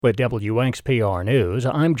With WXPR News,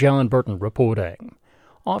 I'm John Burton reporting.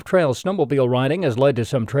 Off-trail snowmobile riding has led to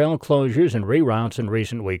some trail closures and reroutes in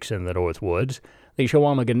recent weeks in the Northwoods. The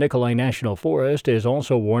Chequamegon-Nicolet National Forest is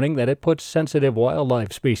also warning that it puts sensitive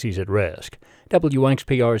wildlife species at risk.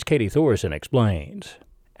 WXPR's Katie Thorson explains.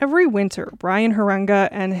 Every winter, Brian Harenga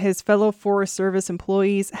and his fellow Forest Service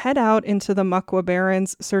employees head out into the Muckwa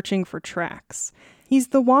Barrens searching for tracks. He's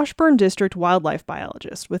the Washburn District wildlife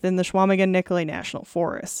biologist within the Chequamegon-Nicolet National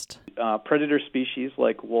Forest. Predator species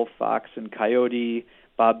like wolf, fox, and coyote,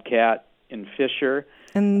 bobcat, and fisher.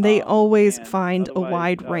 And they always find a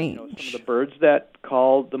wide range. Some of the birds that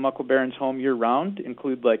call the Muckwa Barrens home year-round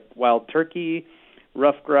include like wild turkey,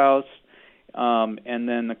 ruffed grouse, and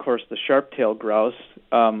then, of course, the sharp-tailed grouse,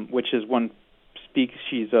 which is one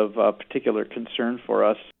species of particular concern for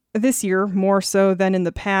us. This year, more so than in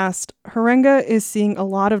the past, Harenga is seeing a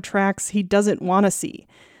lot of tracks he doesn't want to see,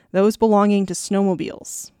 those belonging to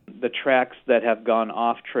snowmobiles. The tracks that have gone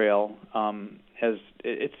off-trail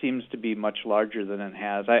it seems to be much larger than it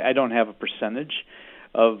has. I don't have a percentage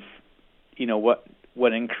of,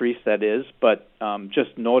 what increase that is, but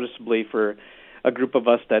just noticeably for a group of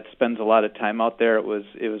us that spends a lot of time out there, it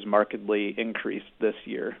was markedly increased this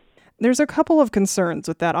year. There's a couple of concerns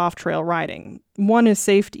with that off-trail riding. One is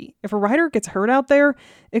safety. If a rider gets hurt out there,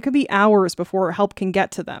 it could be hours before help can get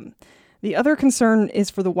to them. The other concern is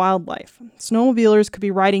for the wildlife. Snowmobilers could be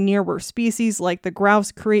riding near where species like the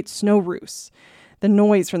grouse create snow roosts. The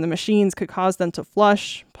noise from the machines could cause them to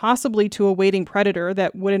flush, possibly to a waiting predator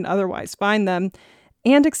that wouldn't otherwise find them,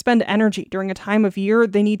 and expend energy during a time of year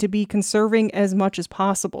they need to be conserving as much as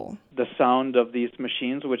possible. The sound of these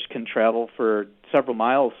machines, which can travel for several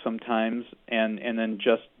miles sometimes, and then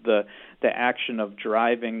just the action of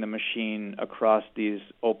driving the machine across these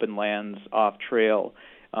open lands off trail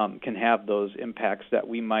can have those impacts that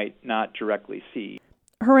we might not directly see.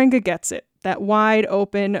 Harenga gets it. That wide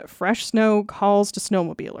open, fresh snow calls to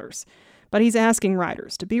snowmobilers. But he's asking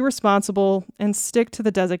riders to be responsible and stick to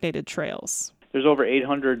the designated trails. There's over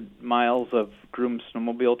 800 miles of groomed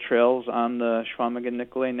snowmobile trails on the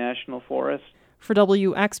Chequamegon-Nicolet National Forest. For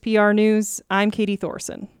WXPR News, I'm Katie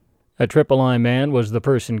Thorson. A Triple I man was the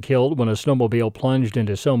person killed when a snowmobile plunged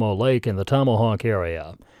into Somo Lake in the Tomahawk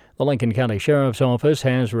area. The Lincoln County Sheriff's Office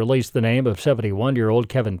has released the name of 71-year-old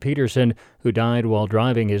Kevin Peterson, who died while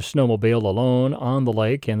driving his snowmobile alone on the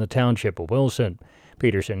lake in the township of Wilson.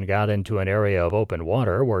 Peterson got into an area of open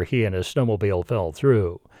water where he and his snowmobile fell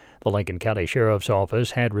through. The Lincoln County Sheriff's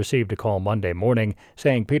Office had received a call Monday morning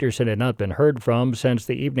saying Peterson had not been heard from since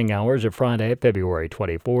the evening hours of Friday, February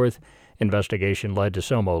 24th. Investigation led to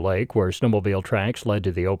Somo Lake, where snowmobile tracks led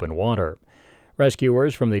to the open water.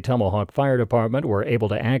 Rescuers from the Tomahawk Fire Department were able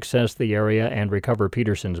to access the area and recover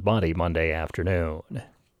Peterson's body Monday afternoon.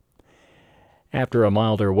 After a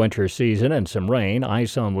milder winter season and some rain,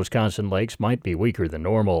 ice on Wisconsin lakes might be weaker than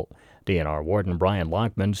normal. DNR Warden Brian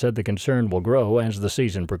Lockman said the concern will grow as the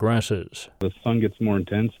season progresses. The sun gets more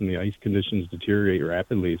intense and the ice conditions deteriorate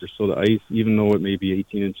rapidly. So the ice, even though it may be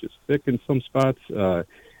 18 inches thick in some spots,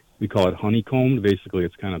 we call it honeycombed. Basically,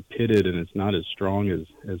 it's kind of pitted and it's not as strong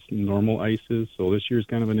as normal ice is. So this year's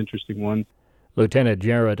kind of an interesting one. Lieutenant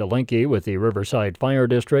Jared Alinke with the Riverside Fire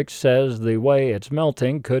District says the way it's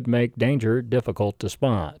melting could make danger difficult to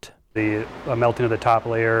spot. The melting of the top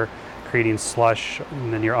layer, creating slush,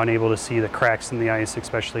 and then you're unable to see the cracks in the ice,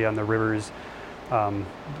 especially on the rivers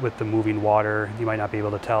with the moving water. You might not be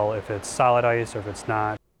able to tell if it's solid ice or if it's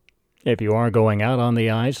not. If you are going out on the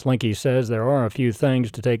ice, Linke says there are a few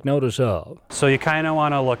things to take notice of. So you kind of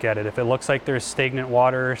want to look at it. If it looks like there's stagnant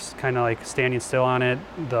water, kind of like standing still on it,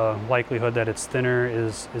 the likelihood that it's thinner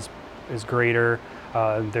is greater.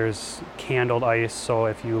 There's candled ice, so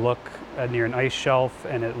if you look near an ice shelf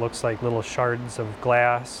and it looks like little shards of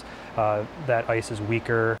glass, that ice is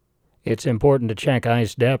weaker. It's important to check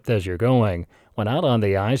ice depth as you're going. When out on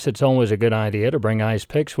the ice, it's always a good idea to bring ice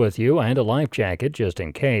picks with you and a life jacket just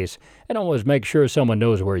in case, and always make sure someone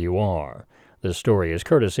knows where you are. This story is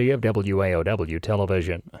courtesy of WAOW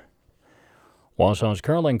Television. Wausau's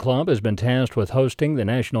Curling Club has been tasked with hosting the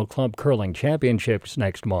National Club Curling Championships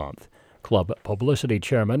next month. Club publicity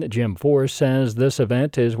chairman Jim Force says this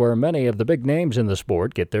event is where many of the big names in the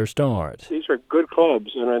sport get their start. These are good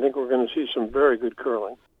clubs, and I think we're going to see some very good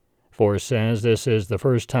curling. Force says this is the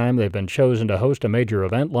first time they've been chosen to host a major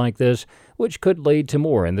event like this, which could lead to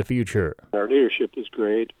more in the future. Our leadership is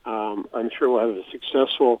great. I'm sure we'll have a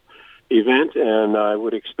successful event, and I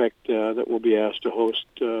would expect that we'll be asked to host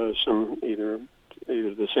some either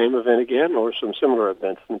the same event again or some similar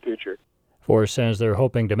events in the future. Force says they're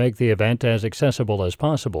hoping to make the event as accessible as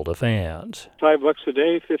possible to fans. $5 a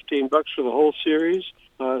day, $15 for the whole series.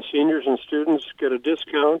 seniors and students get a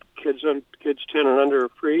discount. Kids 10 and under are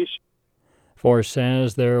free. Force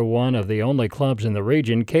says they're one of the only clubs in the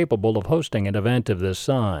region capable of hosting an event of this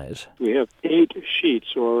size. We have 8 sheets,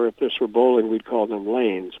 or if this were bowling, we'd call them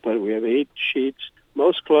lanes, but we have 8 sheets.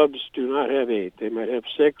 Most clubs do not have 8. They might have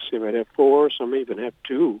 6, they might have 4, some even have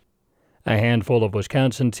 2. A handful of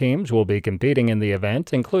Wisconsin teams will be competing in the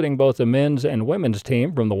event, including both the men's and women's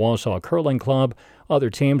team from the Wausau Curling Club.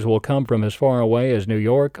 Other teams will come from as far away as New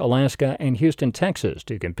York, Alaska, and Houston, Texas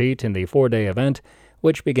to compete in the 4-day event,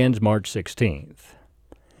 which begins March 16th.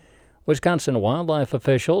 Wisconsin wildlife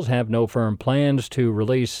officials have no firm plans to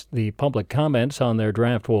release the public comments on their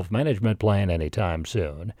draft wolf management plan anytime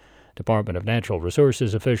soon. Department of Natural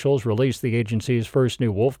Resources officials released the agency's first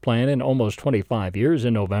new wolf plan in almost 25 years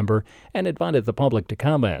in November and invited the public to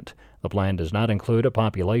comment. The plan does not include a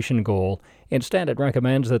population goal. Instead, it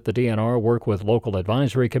recommends that the DNR work with local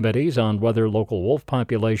advisory committees on whether local wolf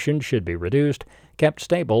populations should be reduced, kept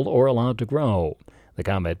stable, or allowed to grow. The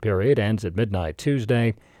comment period ends at midnight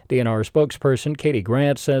Tuesday. DNR spokesperson Katie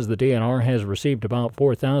Grant says the DNR has received about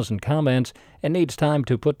 4,000 comments and needs time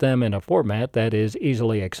to put them in a format that is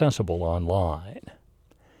easily accessible online.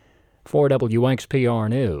 For WXPR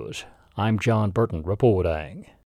News, I'm John Burton reporting.